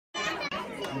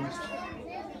Good morning.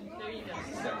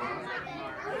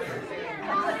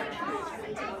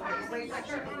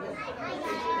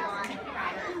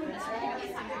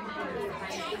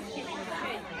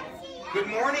 Good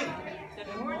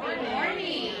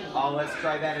morning. Oh, let's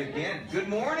try that again. Good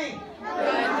morning. Good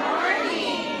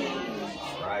morning.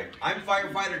 All right. I'm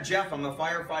Firefighter Jeff. I'm a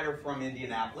firefighter from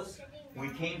Indianapolis. We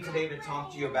came today to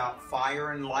talk to you about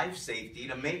fire and life safety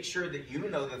to make sure that you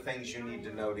know the things you need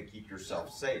to know to keep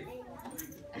yourself safe.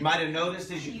 You might have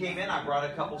noticed as you came in, I brought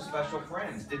a couple special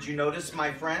friends. Did you notice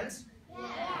my friends? Yes.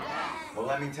 Well,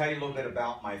 let me tell you a little bit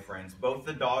about my friends. Both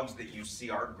the dogs that you see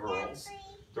are girls.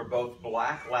 They're both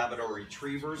black Labrador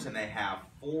retrievers, and they have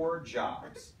 4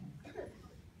 jobs.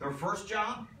 Their first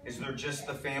job is they're just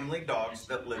the family dogs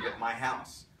that live at my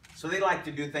house. So they like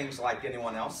to do things like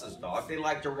anyone else's dog. They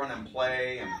like to run and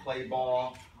play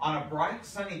ball. On a bright,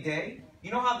 sunny day, you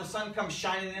know how the sun comes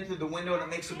shining in through the window and it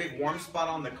makes a big warm spot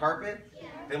on the carpet?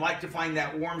 They like to find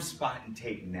that warm spot and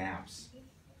take naps.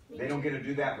 They don't get to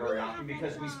do that very often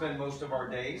because we spend most of our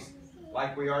days,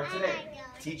 like we are today,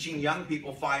 teaching young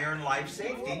people fire and life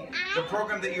safety. The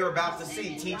program that you're about to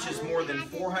see teaches more than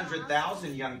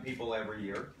 400,000 young people every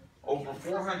year, over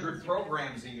 400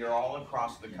 programs a year all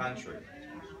across the country.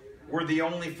 We're the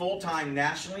only full-time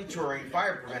nationally touring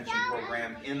fire prevention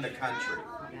program in the country.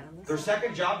 Their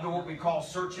second job, they're what we call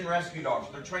search and rescue dogs.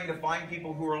 They're trained to find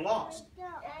people who are lost.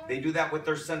 They do that with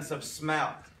their sense of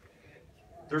smell.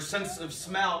 Their sense of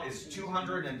smell is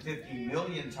 250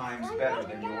 million times better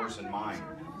than yours and mine.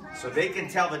 So they can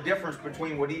tell the difference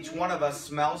between what each one of us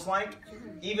smells like,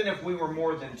 even if we were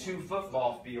more than 2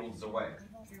 football fields away.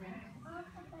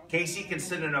 Kasey can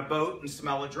sit in a boat and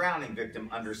smell a drowning victim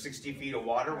under 60 feet of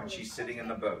water when she's sitting in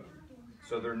the boat.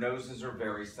 So their noses are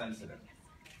very sensitive.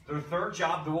 Their third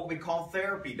job, they're what we call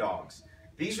therapy dogs.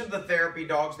 These are the therapy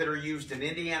dogs that are used in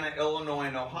Indiana, Illinois,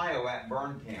 and Ohio at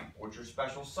burn camp, which are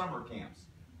special summer camps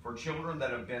for children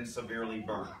that have been severely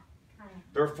burned.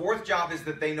 Their fourth job is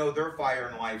that they know their fire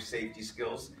and life safety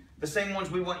skills, the same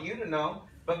ones we want you to know.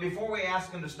 But before we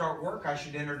ask them to start work, I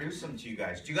should introduce them to you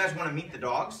guys. Do you guys want to meet the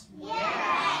dogs? Yes.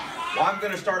 Well, I'm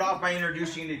going to start off by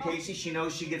introducing you to Kasey. She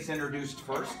knows she gets introduced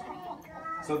first.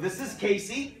 So this is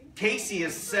Kasey. Kasey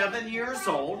is 7 years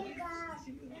old.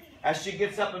 As she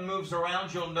gets up and moves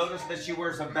around, you'll notice that she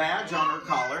wears a badge on her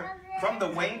collar from the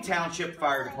Wayne Township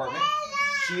Fire Department.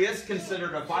 She is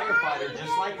considered a firefighter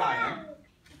just like I am.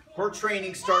 Her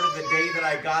training started the day that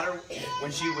I got her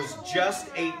when she was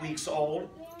just 8 weeks old,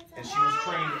 and she was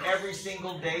trained every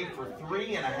single day for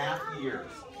 3.5 years.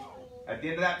 At the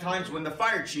end of that time is when the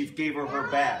fire chief gave her her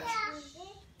badge.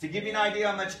 To give you an idea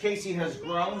how much Kasey has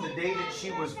grown, the day that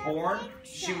she was born,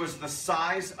 she was the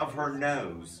size of her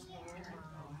nose.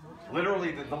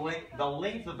 Literally the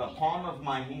length of the palm of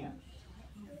my hand.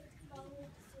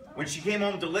 When she came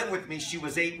home to live with me, she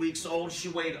was 8 weeks old. She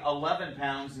weighed 11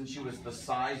 pounds, and she was the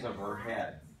size of her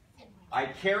head. I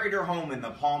carried her home in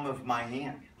the palm of my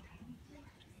hand.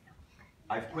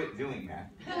 I've quit doing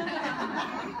that.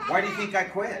 Why do you think I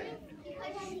quit?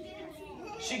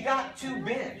 She got too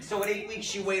big. So at 8 weeks,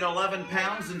 she weighed 11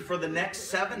 pounds, and for the next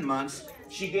 7 months,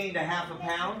 she gained a ½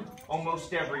 pound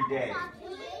almost every day.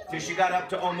 Till she got up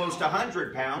to almost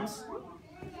 100 pounds.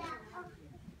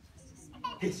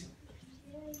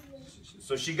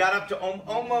 So she got up to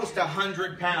almost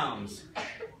 100 pounds.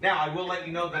 Now, I will let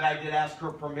you know that I did ask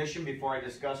her permission before I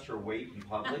discussed her weight in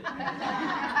public.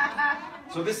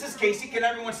 So this is Kasey. Can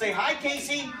everyone say hi,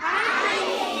 Kasey?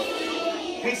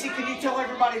 Hi. Kasey, can you tell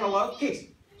everybody hello?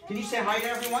 Kasey, can you say hi to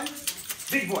everyone?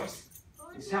 Big voice.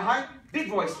 Say hi. Big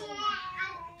voice.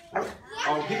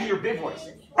 Oh, give me your big voice.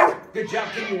 Good job.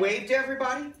 Can you wave to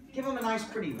everybody? Give them a nice,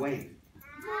 pretty wave.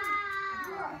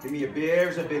 Give me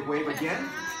there's a big wave again.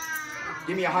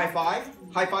 Give me a high five.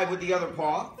 High five with the other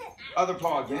paw. Other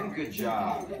paw again. Good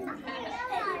job.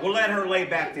 We'll let her lay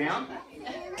back down.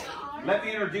 Let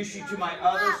me introduce you to my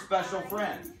other special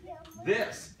friend.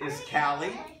 This is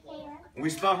Callie. We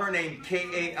spell her name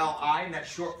K-A-L-I, and that's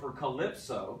short for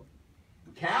Calypso.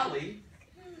 Callie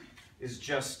is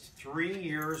just 3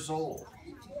 years old.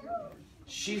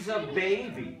 She's a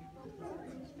baby.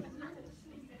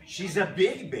 She's a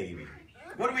big baby.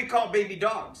 What do we call baby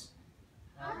dogs?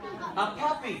 A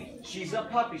puppy. She's a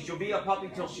puppy. She'll be a puppy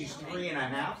till she's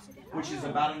 3.5, which is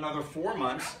about another 4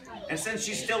 months. And since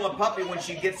she's still a puppy, when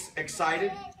she gets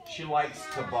excited, she likes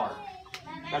to bark.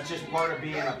 That's just part of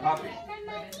being a puppy.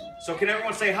 So can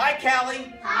everyone say hi,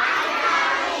 Callie?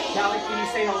 Hi, Callie. Callie, can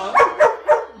you say hello?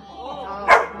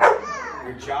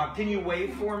 Good job. Can you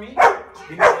wave for me?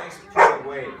 Give me a nice pretty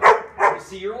wave. Let me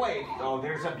see your wave. Oh,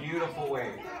 there's a beautiful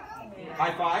wave.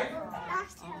 High five.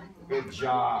 Good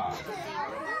job.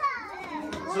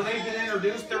 So they've been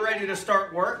introduced. They're ready to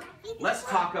start work. Let's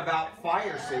talk about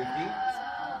fire safety.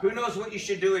 Who knows what you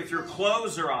should do if your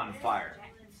clothes are on fire?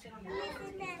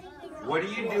 What do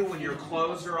you do when your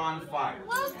clothes are on fire?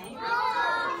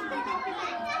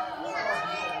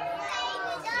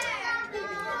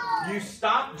 You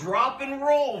stop, drop, and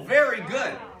roll. Very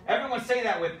good. Everyone say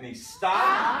that with me.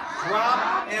 Stop,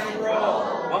 drop, and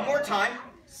roll. One more time.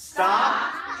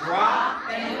 Stop, drop,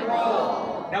 and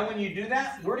roll. Now when you do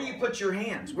that, where do you put your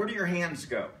hands? Where do your hands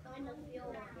go?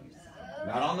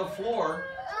 Not on the floor.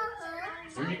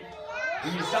 When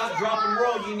you stop, drop, and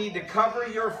roll, you need to cover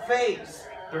your face.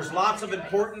 There's lots of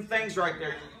important things right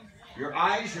there. Your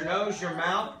eyes, your nose, your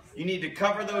mouth. You need to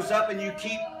cover those up, and you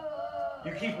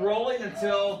keep rolling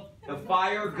until the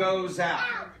fire goes out.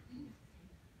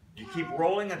 You keep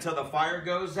rolling until the fire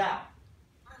goes out.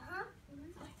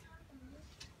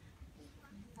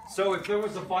 So if there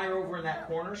was a fire over in that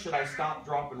corner, should I stop,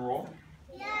 drop, and roll?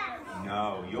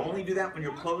 No, you only do that when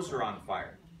your clothes are on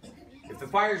fire. If the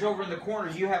fire's over in the corner,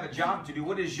 you have a job to do.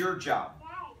 What is your job?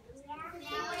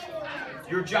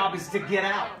 Your job is to get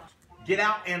out. Get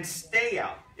out and stay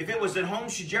out. If it was at home,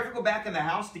 should you ever go back in the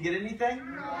house to get anything?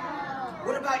 No.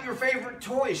 What about your favorite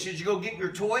toys? Should you go get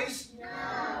your toys? No.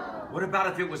 What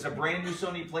about if it was a brand new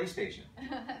Sony PlayStation?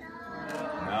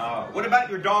 No. What about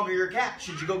your dog or your cat?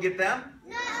 Should you go get them?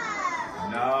 No.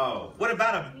 No. What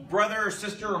about a brother or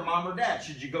sister or mom or dad?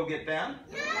 Should you go get them?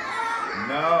 No.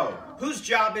 No. Whose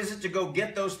job is it to go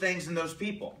get those things and those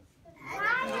people?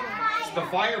 It's the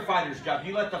firefighter's job.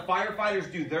 You let the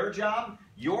firefighters do their job.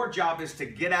 Your job is to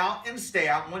get out and stay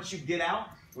out. And once you get out,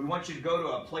 we want you to go to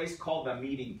a place called a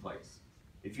meeting place.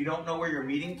 If you don't know where your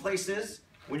meeting place is,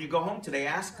 when you go home today,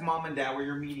 ask mom and dad where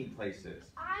your meeting place is.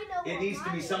 It needs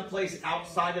to be someplace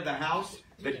outside of the house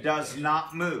that does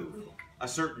not move. A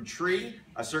certain tree,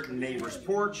 a certain neighbor's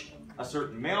porch, a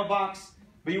certain mailbox.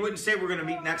 But you wouldn't say we're going to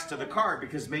meet next to the car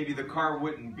because maybe the car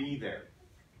wouldn't be there.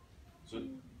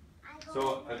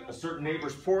 So a certain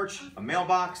neighbor's porch, a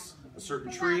mailbox, a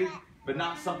certain tree, but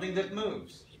not something that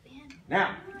moves.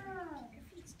 Now,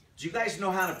 do you guys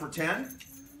know how to pretend?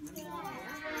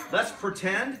 Let's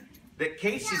pretend that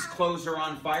Kasey's clothes are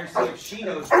on fire. See if she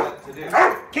knows what to do.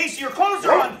 Kasey, your clothes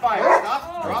are on fire.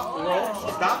 Stop, drop, roll,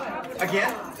 stop.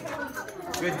 Again.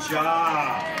 Good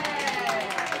job.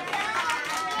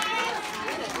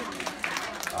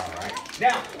 All right.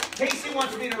 Now, Kasey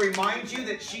wants me to remind you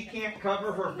that she can't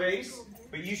cover her face,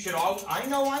 but you should all, I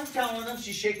know I'm telling them,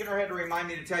 she's shaking her head to remind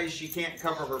me to tell you she can't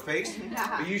cover her face,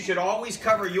 but you should always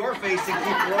cover your face and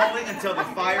keep rolling until the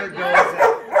fire goes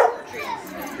out.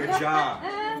 Good job.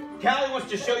 Callie wants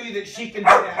to show you that she can do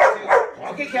that too.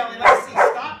 Okay, Callie, let's see.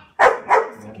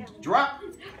 Stop. Drop.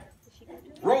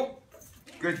 Roll.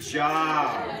 Good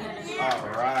job. All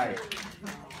right.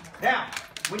 Now,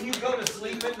 when you go to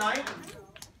sleep at night,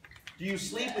 do you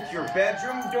sleep with your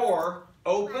bedroom door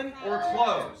open or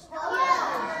closed?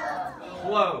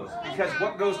 Closed. Because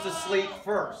what goes to sleep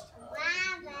first?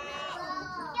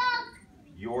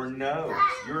 Your nose.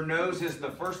 Your nose is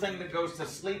the first thing that goes to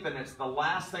sleep, and it's the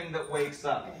last thing that wakes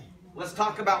up. Let's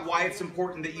talk about why it's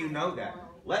important that you know that.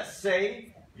 Let's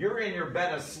say you're in your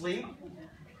bed asleep.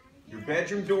 Your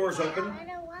bedroom door is open.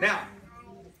 Now,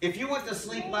 if you went to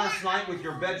sleep last night with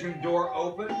your bedroom door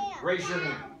open, raise your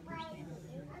hand.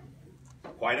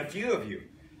 Quite a few of you.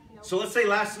 So let's say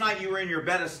last night you were in your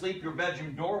bed asleep, your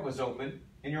bedroom door was open,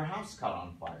 and your house caught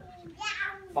on fire.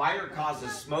 Fire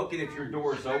causes smoke, and if your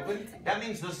door is open, that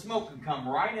means the smoke can come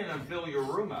right in and fill your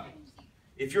room up.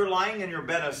 If you're lying in your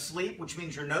bed asleep, which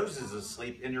means your nose is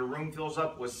asleep, and your room fills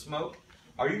up with smoke,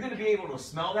 are you going to be able to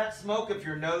smell that smoke if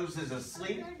your nose is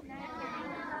asleep?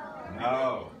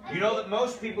 No. You know that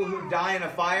most people who die in a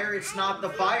fire, it's not the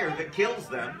fire that kills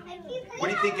them. What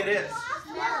do you think it is?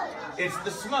 It's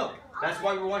the smoke. That's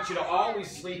why we want you to always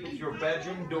sleep with your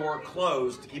bedroom door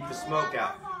closed to keep the smoke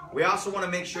out. We also want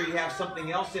to make sure you have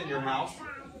something else in your house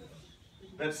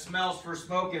that smells for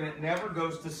smoke and it never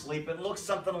goes to sleep. It looks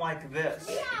something like this.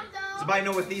 Does anybody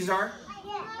know what these are?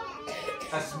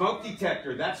 A smoke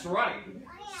detector. That's right.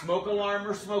 Smoke alarm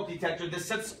or smoke detector. This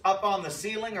sits up on the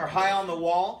ceiling or high on the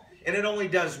wall, and it only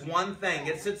does one thing.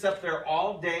 It sits up there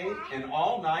all day and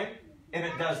all night, and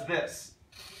it does this.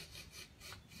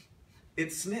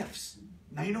 It sniffs.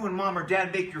 Now, you know when mom or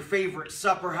dad make your favorite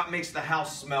supper, how it makes the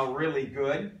house smell really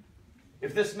good?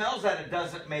 If this smells that, it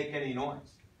doesn't make any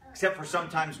noise. Except for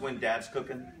sometimes when dad's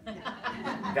cooking.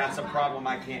 That's a problem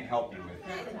I can't help you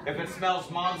with. If it smells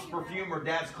mom's perfume or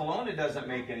dad's cologne, it doesn't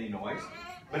make any noise.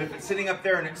 But if it's sitting up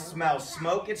there and it smells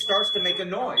smoke, it starts to make a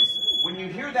noise. When you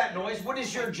hear that noise, what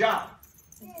is your job?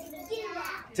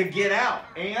 To get out.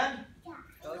 And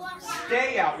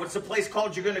Stay out. What's the place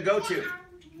called you're going to go to?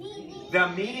 The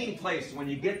meeting place. When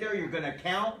you get there, you're going to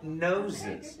count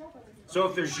noses. So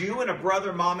if there's you and a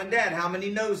brother, mom, and dad, how many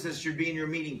noses should be in your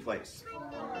meeting place?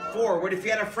 4. What if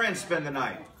you had a friend spend the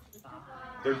night?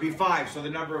 There'd be 5. So the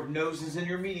number of noses in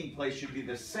your meeting place should be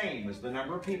the same as the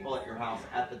number of people at your house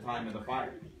at the time of the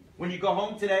fire. When you go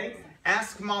home today,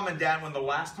 ask mom and dad when the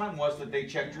last time was that they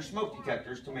checked your smoke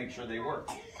detectors to make sure they work.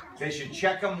 They should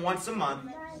check them once a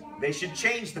month. They should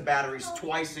change the batteries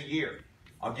twice a year.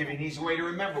 I'll give you an easy way to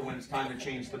remember when it's time to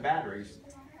change the batteries.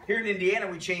 Here in Indiana,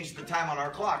 we change the time on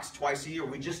our clocks twice a year.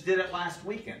 We just did it last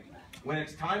weekend. When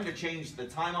it's time to change the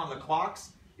time on the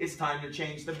clocks, it's time to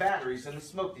change the batteries and the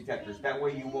smoke detectors. That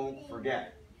way you won't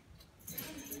forget.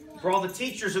 For all the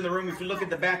teachers in the room, if you look at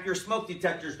the back of your smoke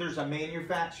detectors, there's a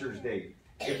manufacturer's date.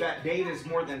 If that date is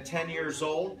more than 10 years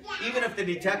old, even if the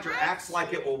detector acts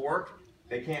like it will work,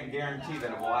 they can't guarantee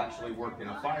that it will actually work in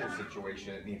a fire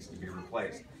situation. It needs to be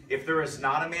replaced. If there is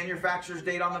not a manufacturer's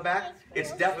date on the back,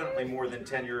 it's definitely more than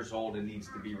 10 years old and needs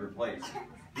to be replaced.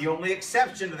 The only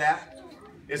exception to that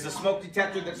is the smoke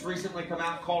detector that's recently come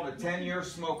out called a 10-year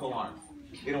smoke alarm.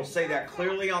 It'll say that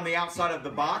clearly on the outside of the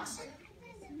box.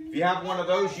 If you have one of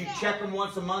those, you check them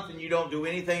once a month and you don't do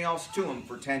anything else to them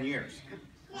for 10 years.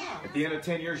 At the end of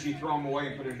 10 years, you throw them away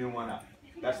and put a new one up.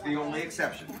 That's the only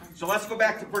exception. So let's go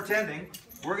back to pretending.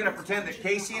 We're going to pretend that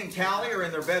Kasey and Callie are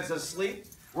in their beds asleep.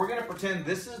 We're going to pretend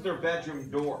this is their bedroom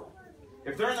door.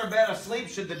 If they're in their bed asleep,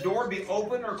 should the door be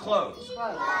open or closed?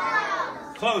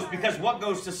 Closed, because what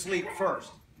goes to sleep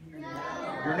first?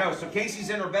 Your nose. So Kasey's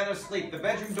in her bed asleep. The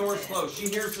bedroom door is closed. She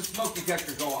hears the smoke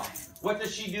detector go off. What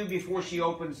does she do before she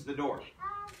opens the door?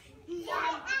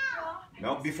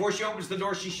 No, before she opens the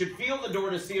door, she should feel the door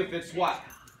to see if it's what?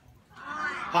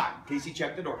 Hot. Kasey,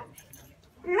 check the door.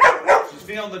 She's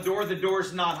feeling the door. The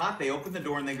door's not hot. They open the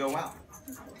door and they go out.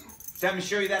 So let me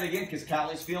show you that again because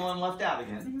Callie's feeling left out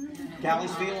again.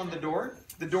 Callie's feeling the door.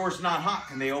 The door's not hot.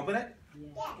 Can they open it?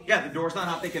 Yeah, the door's not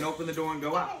hot. They can open the door and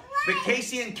go out. But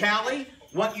Kasey and Callie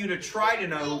want you to try to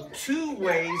know 2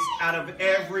 ways out of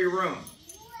every room.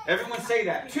 Everyone say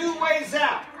that. 2 ways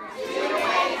out. 2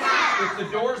 ways out. If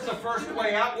the door's the first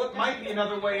way out, what might be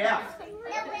another way out?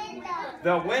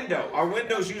 The window. Are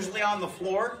windows usually on the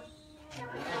floor?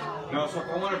 No, so if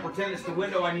I want to pretend it's the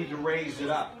window, I need to raise it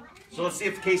up. So let's see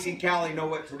if Kasey and Callie know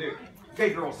what to do. Okay,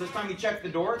 girls, this time you check the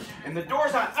door, and the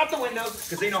door's out the window,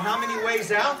 because they know how many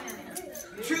ways out?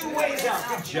 2 ways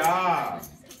out. Good job.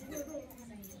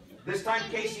 This time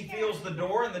Kasey feels the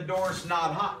door, and the door's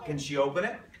not hot. Can she open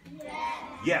it?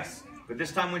 Yes. But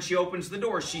this time when she opens the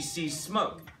door, she sees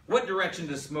smoke. What direction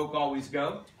does smoke always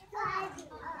go?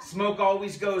 Smoke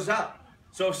always goes up.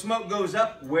 So if smoke goes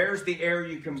up, where's the air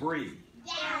you can breathe?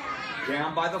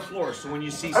 Down by the floor. So when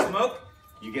you see smoke,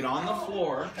 you get on the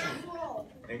floor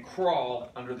and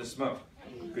crawl under the smoke.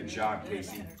 Good job,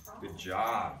 Kasey. Good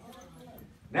job.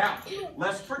 Now,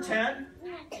 let's pretend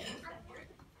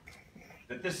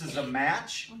that this is a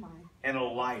match and a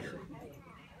lighter.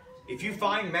 If you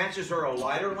find matches or a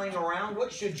lighter laying around,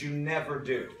 what should you never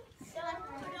do?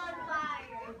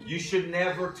 You should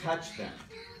never touch them.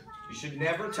 You should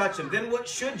never touch them. Then what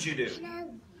should you do?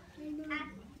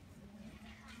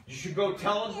 You should go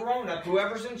tell a grown-up,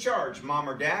 whoever's in charge, mom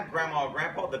or dad, grandma or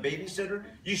grandpa, the babysitter,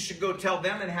 you should go tell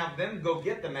them and have them go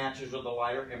get the matches or the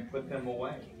lighter and put them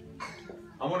away.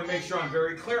 I want to make sure I'm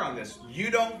very clear on this.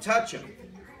 You don't touch them,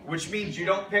 which means you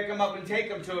don't pick them up and take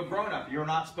them to a grown-up. You're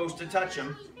not supposed to touch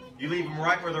them. You leave them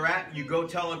right where they're at. You go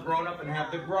tell a grown-up and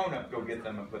have the grown-up go get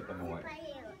them and put them away.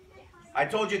 I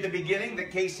told you at the beginning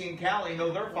that Kasey and Callie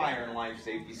know their fire and life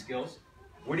safety skills.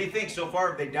 What do you think so far?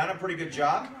 Have they done a pretty good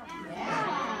job?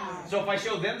 Yeah. So if I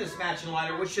show them this match and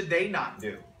lighter, what should they not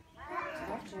do?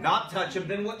 Not touch them.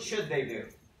 Then what should they do?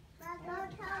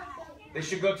 They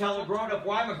should go tell a grown-up,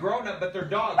 well, I'm a grown-up, but they're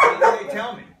dogs. What do they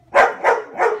tell me?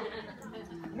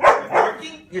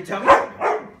 Barking? You tell me?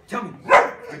 Tell me.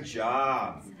 Good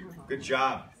job. Good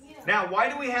job. Now, why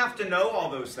do we have to know all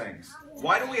those things?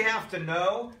 Why do we have to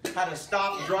know how to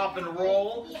stop, drop, and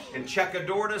roll and check a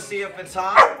door to see if it's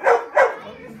hot?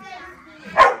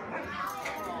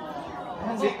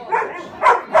 See?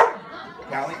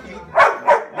 Callie,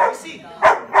 let me see.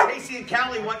 Kasey and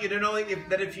Callie want you to know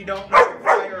that if you don't know your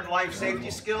fire and life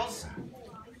safety skills,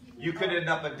 you could end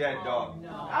up a dead dog.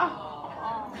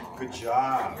 Good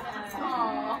job.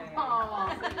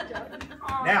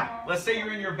 Now, let's say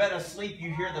you're in your bed asleep,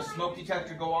 you hear the smoke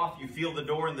detector go off, you feel the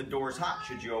door and the door's hot.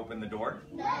 Should you open the door?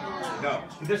 No.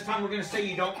 This time we're going to say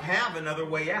you don't have another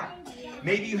way out.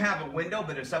 Maybe you have a window,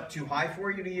 but it's up too high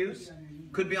for you to use.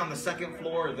 Could be on the 2nd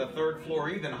floor or the 3rd floor, or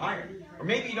even higher. Or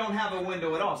maybe you don't have a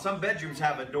window at all. Some bedrooms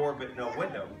have a door but no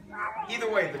window.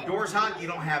 Either way, the door's hot, you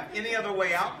don't have any other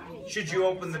way out. Should you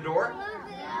open the door?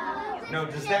 No.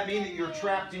 Does that mean that you're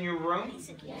trapped in your room?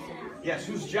 Yes.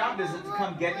 Whose job is it to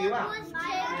come get you out?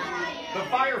 The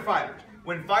firefighters.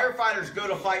 When firefighters go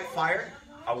to fight fire,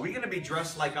 are we going to be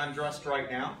dressed like I'm dressed right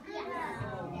now?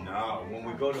 No. When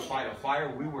we go to fight a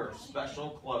fire, we wear special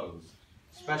clothes.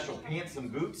 Special pants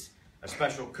and boots, a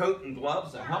special coat and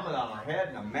gloves, a helmet on our head,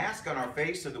 and a mask on our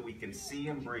face so that we can see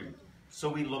and breathe. So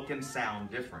we look and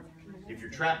sound different. If you're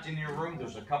trapped in your room,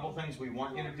 there's a couple things we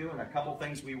want you to do and a couple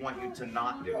things we want you to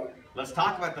not do. Let's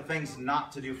talk about the things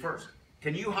not to do first.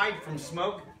 Can you hide from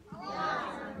smoke?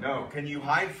 No. Can you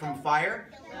hide from fire?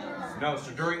 No.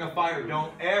 So during a fire,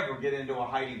 don't ever get into a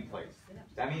hiding place.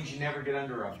 That means you never get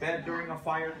under a bed during a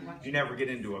fire. You never get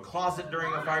into a closet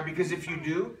during a fire, because if you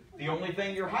do, the only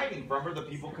thing you're hiding from are the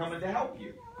people coming to help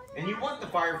you. And you want the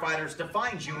firefighters to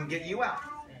find you and get you out.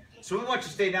 So we want you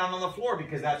to stay down on the floor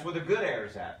because that's where the good air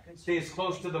is at. Stay as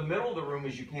close to the middle of the room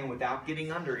as you can without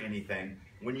getting under anything.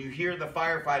 When you hear the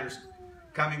firefighters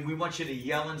coming, we want you to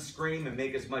yell and scream and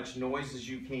make as much noise as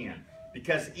you can.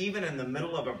 Because even in the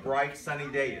middle of a bright sunny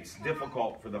day, it's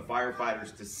difficult for the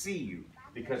firefighters to see you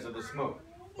because of the smoke.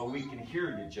 But we can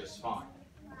hear you just fine.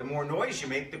 The more noise you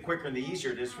make, the quicker and the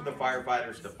easier it is for the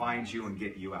firefighters to find you and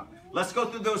get you out. Let's go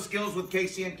through those skills with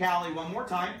Kasey and Callie one more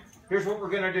time. Here's what we're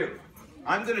going to do.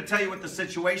 I'm going to tell you what the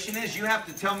situation is. You have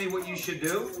to tell me what you should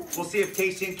do. We'll see if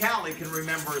Kasey and Callie can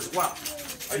remember as well.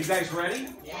 Are you guys ready?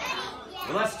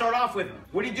 Well, let's start off with,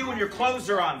 what do you do when your clothes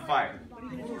are on fire?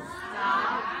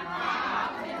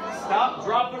 Stop,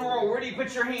 drop, and roll. Where do you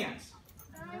put your hands?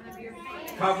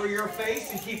 Cover your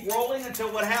face and keep rolling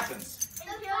until what happens?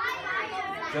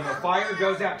 Till the fire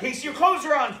goes out. Kasey, your clothes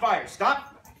are on fire.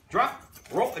 Stop, drop,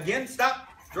 roll. Again, stop,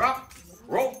 drop,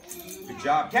 roll. Good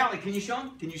job. Callie, can you show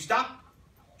them? Can you stop,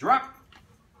 drop,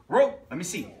 roll? Let me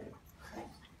see.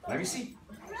 Let me see.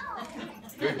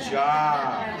 Good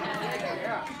job.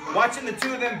 Watching the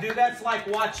two of them do that's like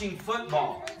watching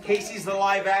football. Kasey's the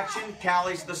live action,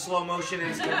 Callie's the slow motion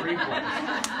instant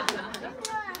replay.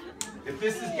 If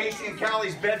this is Kasey and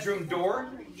Callie's bedroom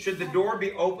door, should the door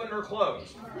be open or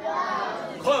closed?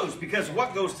 Closed, because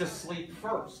what goes to sleep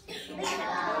first?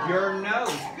 Your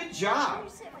nose. Good job.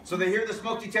 So they hear the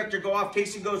smoke detector go off.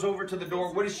 Kasey goes over to the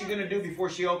door. What is she going to do before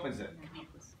she opens it?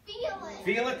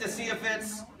 Feel it to see if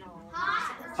it's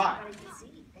hot.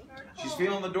 She's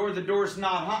feeling the door. The door's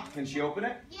not hot. Can she open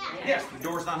it? Yes, the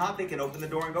door's not hot. They can open the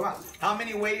door and go out. How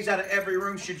many ways out of every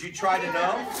room should you try to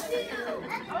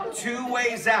know? 2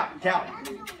 ways out.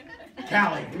 Callie.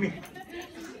 Callie, give me.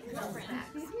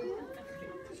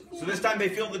 So this time they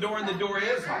feel the door and the door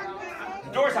is hot.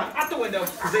 The door's hot. Out the window.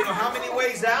 Because they know how many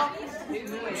ways out?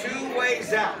 2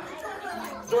 ways out.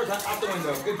 The door's hot. Out the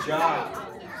window. Good job.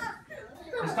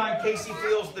 This time Kasey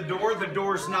feels the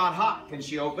door's not hot. Can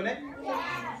she open it?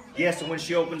 Yes, and when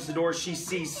she opens the door, she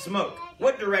sees smoke.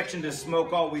 What direction does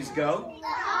smoke always go?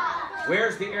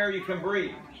 Where's the air you can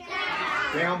breathe?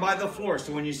 Down by the floor.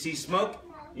 So when you see smoke,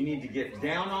 you need to get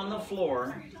down on the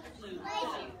floor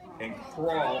and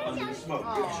crawl under the smoke.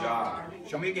 Good job.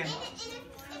 Show me again.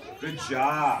 Good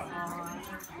job.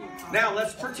 Now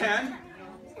let's pretend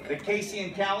that Kasey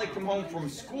and Callie come home from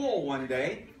school one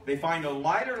day. They find a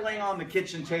lighter laying on the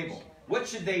kitchen table. What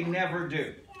should they never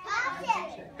do?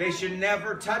 They should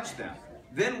never touch them.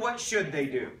 Then what should they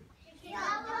do?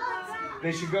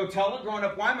 They should go tell a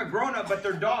grown-up. Well, I'm a grown-up, but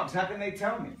they're dogs. How can they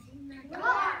tell me?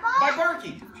 By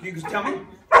barking. You can tell me.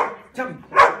 Tell me.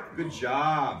 Good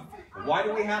job. Why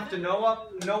do we have to know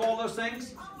all those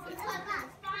things?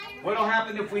 What'll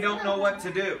happen if we don't know what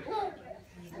to do?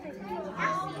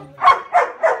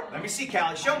 Let me see,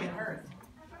 Callie. Show me.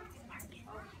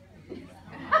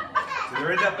 So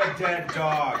there ended up a dead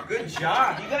dog. Good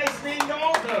job. You guys named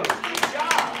all those. Good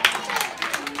job.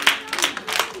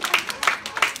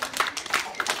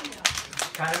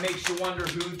 Kind of makes you wonder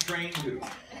who trained who.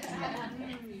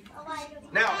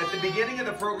 Now, at the beginning of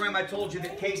the program, I told you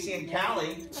that Kasey and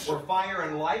Callie were fire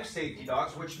and life safety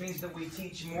dogs, which means that we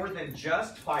teach more than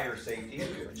just fire safety.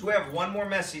 So we have one more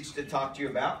message to talk to you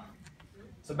about.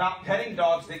 It's about petting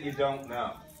dogs that you don't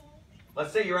know.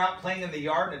 Let's say you're out playing in the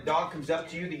yard and a dog comes up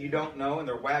to you that you don't know and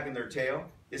they're wagging their tail.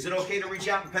 Is it okay to reach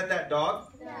out and pet that dog?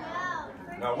 No.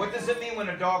 No. What does it mean when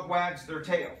a dog wags their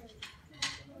tail?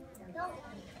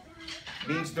 It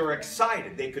means they're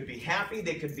excited. They could be happy,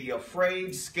 they could be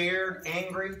afraid, scared,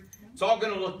 angry. It's all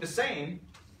going to look the same.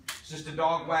 It's just a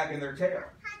dog wagging their tail.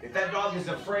 If that dog is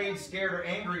afraid, scared, or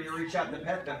angry, you reach out to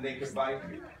pet them, they could bite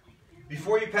you.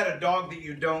 Before you pet a dog that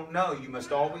you don't know, you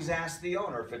must always ask the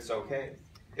owner if it's okay.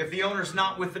 If the owner's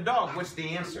not with the dog, what's the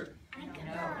answer?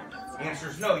 Answer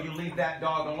is no, you leave that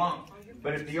dog alone.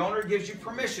 But if the owner gives you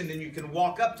permission, then you can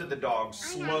walk up to the dog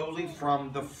slowly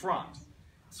from the front.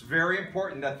 It's very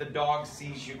important that the dog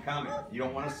sees you coming. You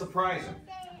don't want to surprise him.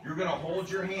 You're going to hold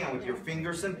your hand with your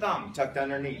fingers and thumb tucked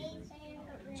underneath.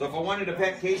 So if I wanted to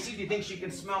pet Kasey, do you think she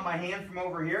can smell my hand from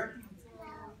over here?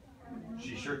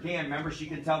 She sure can. Remember, she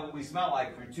can tell what we smell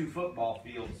like from 2 football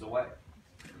fields away.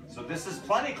 So this is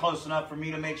plenty close enough for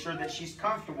me to make sure that she's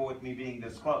comfortable with me being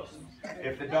this close.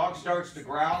 If the dog starts to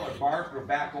growl or bark or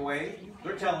back away,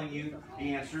 they're telling you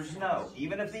the answer is no.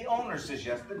 Even if the owner says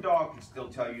yes, the dog can still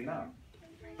tell you no.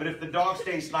 But if the dog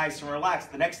stays nice and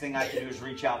relaxed, the next thing I can do is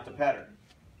reach out to pet her.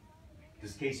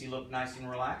 Does Kasey look nice and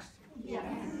relaxed? Yes.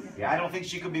 Yeah, I don't think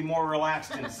she could be more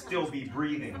relaxed and still be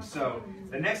breathing. So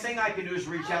the next thing I can do is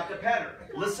reach out to pet her.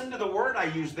 Listen to the word I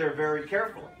used there very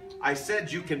carefully. I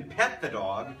said you can pet the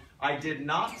dog. I did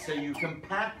not say you can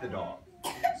pat the dog.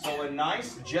 So a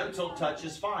nice, gentle touch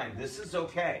is fine. This is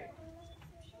okay.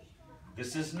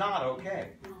 This is not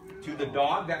okay. To the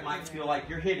dog, that might feel like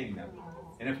you're hitting them.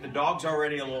 And if the dog's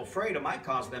already a little afraid, it might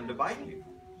cause them to bite you.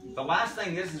 The last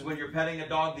thing is when you're petting a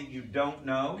dog that you don't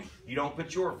know, you don't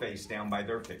put your face down by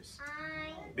their face.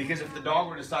 Because if the dog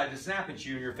were to decide to snap at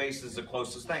you and your face is the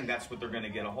closest thing, that's what they're going to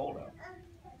get a hold of.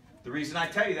 The reason I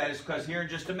tell you that is because here in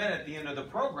just a minute, at the end of the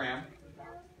program,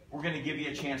 we're going to give you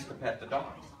a chance to pet the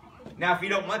dog. Now, if you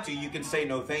don't want to, you can say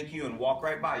no thank you and walk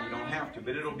right by. You don't have to,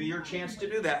 but it'll be your chance to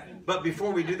do that. But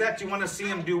before we do that, do you want to see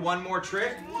him do one more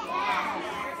trick?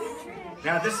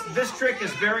 Now, this trick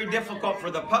is very difficult for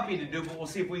the puppy to do, but we'll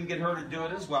see if we can get her to do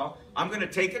it as well. I'm going to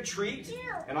take a treat,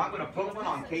 and I'm going to put one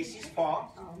on Kasey's paw,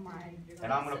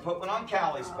 and I'm going to put one on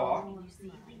Callie's paw.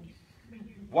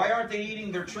 Why aren't they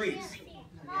eating their treats?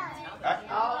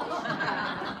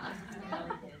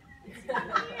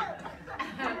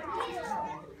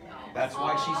 That's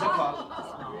why she's a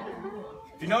pup.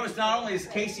 If you notice, not only is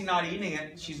Kasey not eating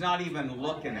it, she's not even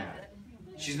looking at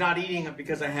it. She's not eating it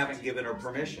because I haven't given her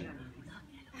permission.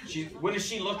 What is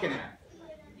she looking at?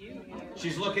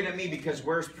 She's looking at me because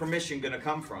where's permission going to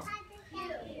come from?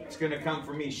 It's going to come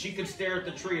from me. She could stare at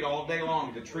the treat all day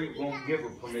long. The treat won't give her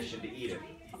permission to eat it.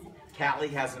 Callie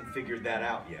hasn't figured that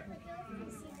out yet.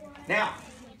 Now,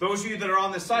 those of you that are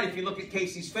on this side, if you look at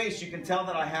Kasey's face, you can tell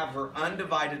that I have her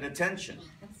undivided attention.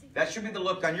 That should be the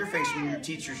look on your face when your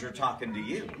teachers are talking to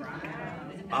you.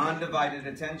 Undivided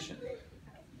attention.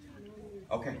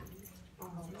 Okay.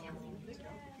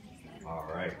 All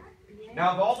right.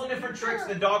 Now, of all the different tricks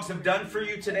the dogs have done for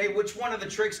you today, which one of the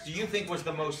tricks do you think was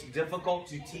the most difficult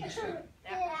to teach them?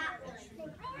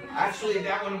 Actually,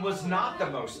 that one was not the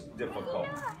most difficult.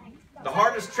 The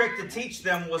hardest trick to teach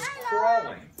them was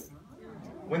crawling.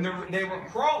 When they were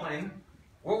crawling,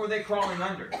 what were they crawling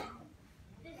under?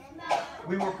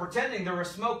 We were pretending there was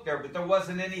smoke there, but there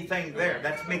wasn't anything there.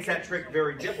 That makes that trick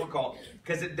very difficult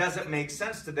because it doesn't make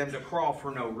sense to them to crawl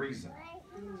for no reason.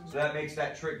 So that makes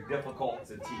that trick difficult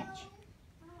to teach.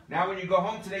 Now when you go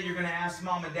home today, you're going to ask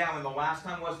Mom and Dad when the last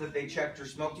time was that they checked your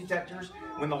smoke detectors,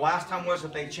 when the last time was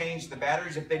that they changed the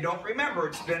batteries. If they don't remember,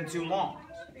 it's been too long.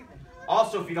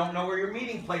 Also, if you don't know where your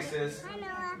meeting place is,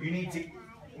 you need to,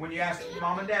 when you ask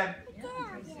Mom and Dad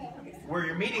where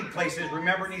your meeting place is,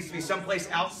 remember it needs to be someplace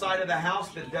outside of the house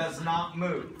that does not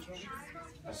move.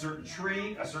 A certain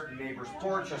tree, a certain neighbor's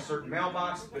porch, a certain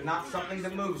mailbox, but not something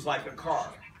that moves like a car.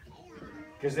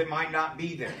 Because it might not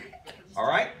be there. All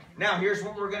right? Now, here's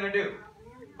what we're going to do.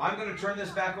 I'm going to turn this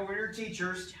back over to your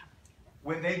teachers.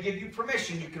 When they give you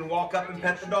permission, you can walk up and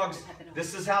pet the dogs.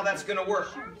 This is how that's going to work.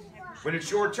 When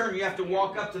it's your turn, you have to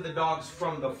walk up to the dogs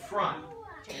from the front.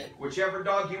 Whichever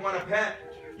dog you want to pet,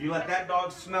 you let that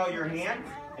dog smell your hand,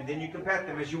 and then you can pet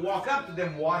them. As you walk up to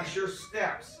them, watch your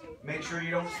steps. Make sure you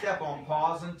don't step on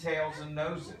paws and tails and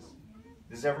noses.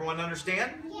 Does everyone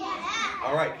understand? Yeah.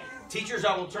 All right. Teachers,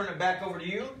 I will turn it back over to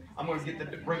you. I'm going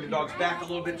to bring the dogs back a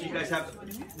little bit so you guys have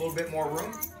a little bit more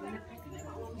room.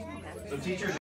 So teachers,